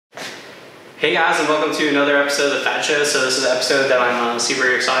Hey guys, and welcome to another episode of The Fad Show. So this is an episode that I'm super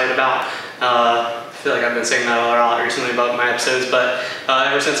excited about. I feel like I've been saying that a lot recently about my episodes, but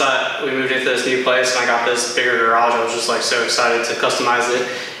ever since we moved into this new place and I got this bigger garage, I was just like so excited to customize it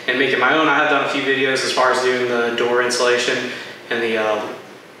and make it my own. I have done a few videos as far as doing the door insulation and the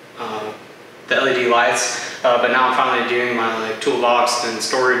LED lights, but now I'm finally doing my toolbox and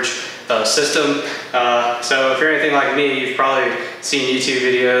storage system. So if you're anything like me, you've probably seen YouTube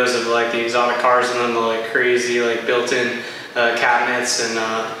videos of the exotic cars and then the crazy built-in cabinets, and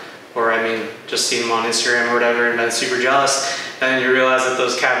or I mean just seen them on Instagram or whatever and been super jealous. And then you realize that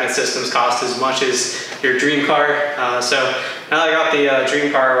those cabinet systems cost as much as your dream car. So now that I got the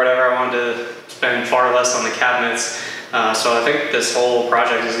dream car or whatever, I wanted to spend far less on the cabinets. So I think this whole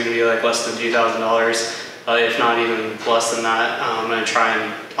project is going to be less than $2,000. If not even less than that. I'm going to try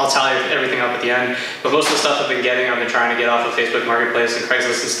and I'll tally everything up at the end, but most of the stuff I've been trying to get off of Facebook Marketplace and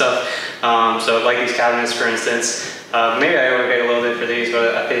Craigslist and stuff. So like these cabinets, for instance, maybe I only paid a little bit for these,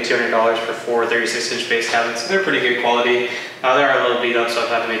 but I paid $200 for 4 36-inch base cabinets. They're pretty good quality. They are a little beat up, so I've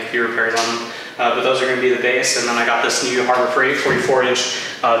had to make a few repairs on them. But those are going to be the base, and then I got this new Harbor Freight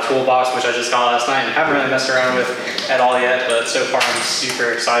 44-inch toolbox, which I just got last night and haven't really messed around with at all yet, but so far I'm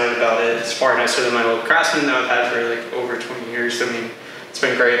super excited about it. It's far nicer than my old Craftsman that I've had for over 20 years. I mean, it's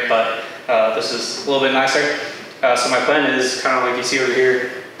been great, but this is a little bit nicer. So my plan is kind of like you see over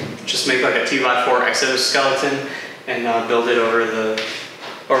here, just make a 2x4 exoskeleton and build it over the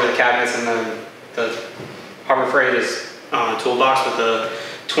cabinets, and then the Harbor Freight is toolbox with a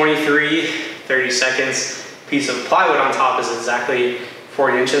 23 30-seconds piece of plywood on top is exactly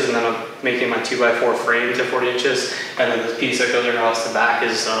 40 inches, and then I'm making my 2x4 frame to 40 inches, and then the piece that goes across the back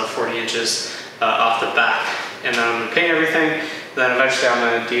is 40 inches off the back. And then I'm going to paint everything. Then eventually I'm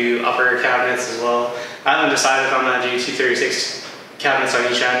going to do upper cabinets as well. I haven't decided if I'm going to do 2 36 cabinets on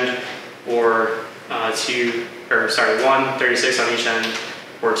each end, or one 36 on each end,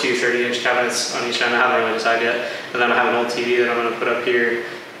 or 2 30-inch cabinets on each end. I haven't really decided yet. And then I have an old TV that I'm going to put up here,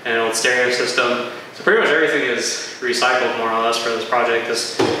 and an old stereo system. So pretty much everything is recycled more or less for this project,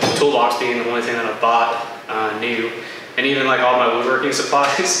 this toolbox being the only thing that I bought new. And even all my woodworking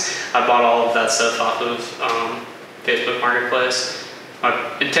supplies, I bought all of that stuff off of Facebook Marketplace.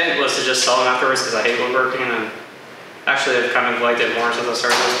 My intent was to just sell them afterwards because I hate woodworking, and actually I've kind of liked it more since I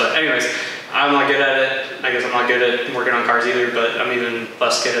started this. But anyways, I'm not good at it. I guess I'm not good at working on cars either, but I'm even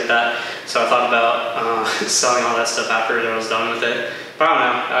less good at that. So I thought about selling all that stuff after I was done with it. But I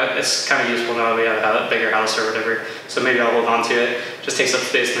don't know, it's kind of useful now that we have a bigger house or whatever. So maybe I'll hold on to it. Just takes up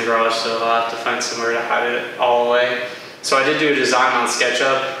space in the garage, so I'll have to find somewhere to hide it all away. So I did do a design on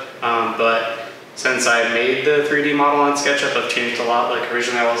SketchUp, but since I made the 3D model on SketchUp, I've changed a lot.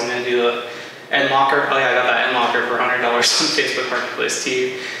 Originally I wasn't going to do the end locker. Oh yeah, I got that end locker for $100 on Facebook Marketplace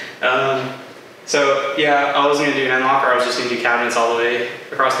too. So yeah, I wasn't going to do an end locker. I was just going to do cabinets all the way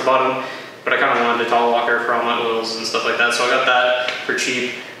across the bottom, but I kind of wanted a tall locker for all my oils and stuff like that. So I got that for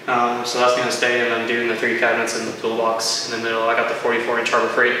cheap. So that's going to stay, and I'm doing the 3 cabinets in the toolbox in the middle. I got the 44-inch Harbor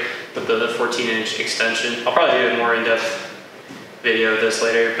Freight with the 14-inch extension. I'll probably do a more in-depth video of this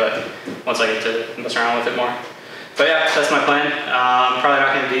later, but once I get to mess around with it more. But yeah, that's my plan. I'm probably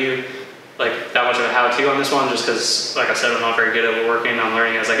not going to do that much of a how-to on this one, just because, like I said, I'm not very good at woodworking. I'm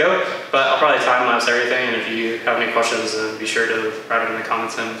learning as I go, but I'll probably time-lapse everything, and if you have any questions, then be sure to write them in the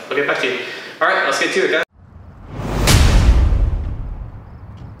comments and I'll get back to you. All right, let's get to it, guys.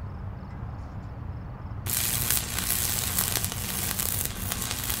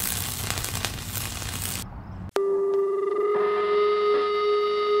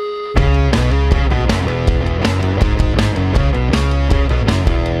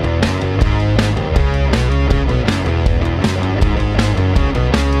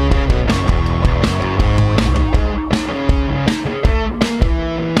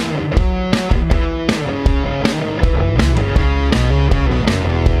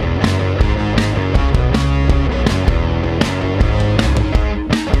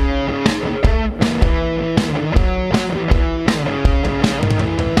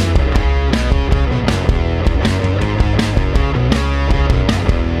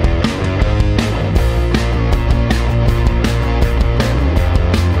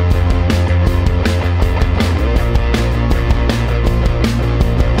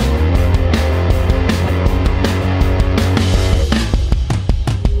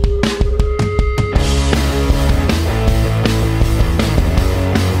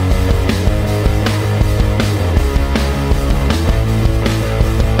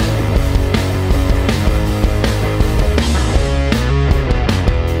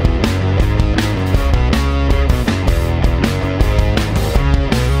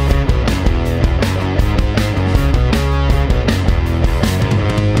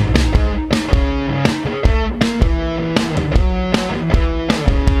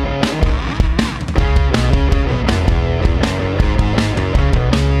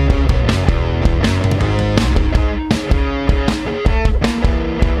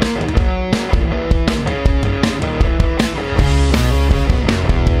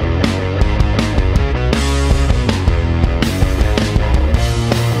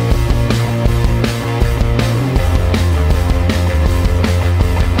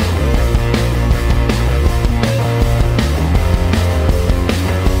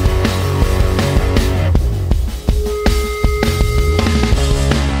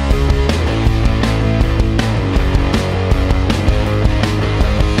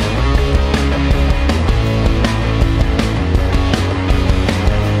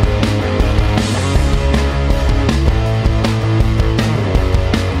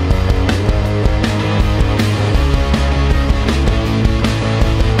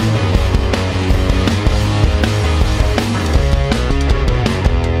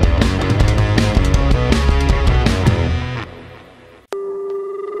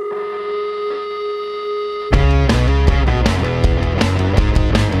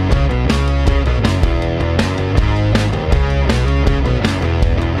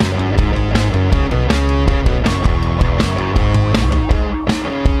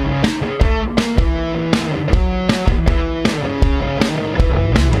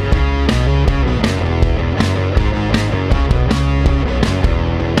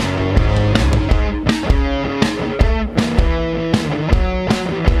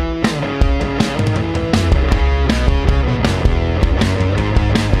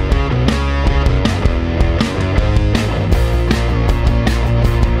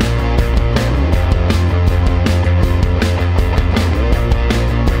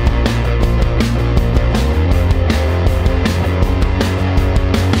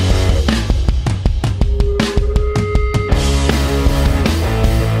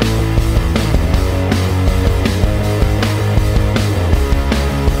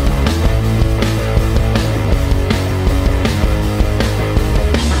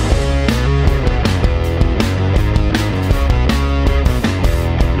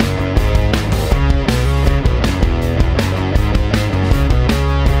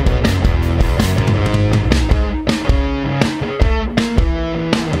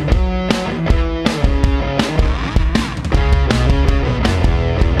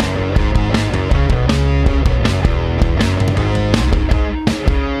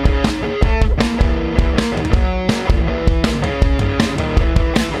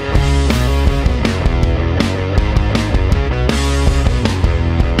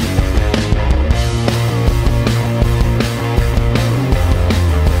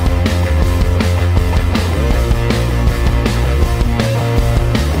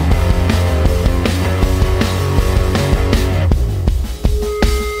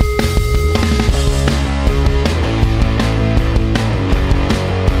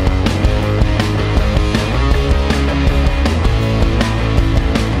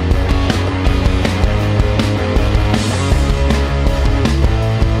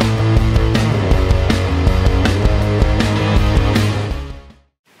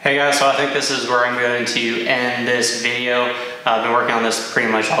 Hey guys, so I think this is where I'm going to end this video. I've been working on this pretty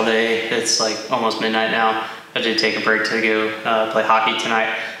much all day. It's like almost midnight now. I did take a break to go play hockey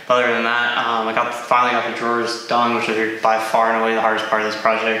tonight. But other than that, I finally got the drawers done, which are by far and away the hardest part of this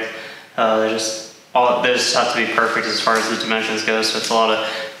project. They just have to be perfect as far as the dimensions go, so it's a lot of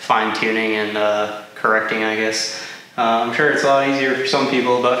fine tuning and correcting, I guess. I'm sure it's a lot easier for some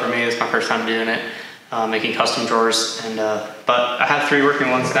people, but for me, it's my first time doing it. Making custom drawers, and but I have 3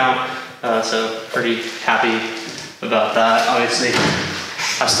 working ones now, so pretty happy about that. Obviously,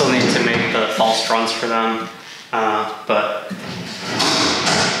 I still need to make the false fronts for them, but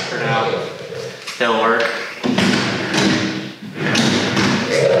for now, they'll work.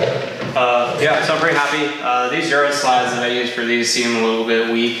 Yeah, so I'm pretty happy. These Euro slides that I use for these seem a little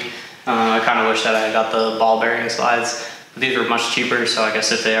bit weak. I kind of wish that I got the ball bearing slides. These are much cheaper, so I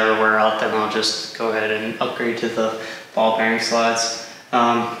guess if they ever wear out, then I'll just go ahead and upgrade to the ball bearing slides.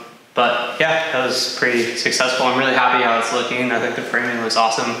 But yeah, that was pretty successful. I'm really happy how it's looking. I think the framing looks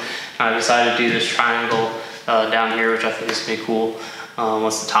awesome. I decided to do this triangle down here, which I think is pretty cool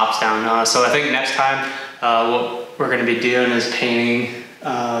once the top's down. So I think next time what we're going to be doing is painting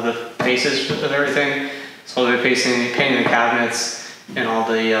the faces of everything. So we'll be painting the cabinets and all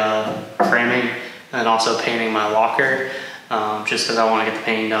the framing, and also painting my locker, just because I want to get the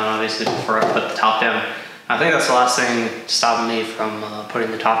painting done, obviously, before I put the top down. I think that's the last thing stopping me from putting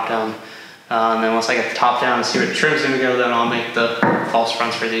the top down. And then once I get the top down and see where the trim's going to go, then I'll make the false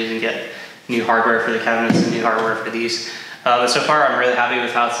fronts for these and get new hardware for the cabinets and new hardware for these. But so far, I'm really happy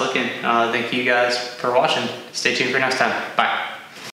with how it's looking. Thank you guys for watching. Stay tuned for next time. Bye.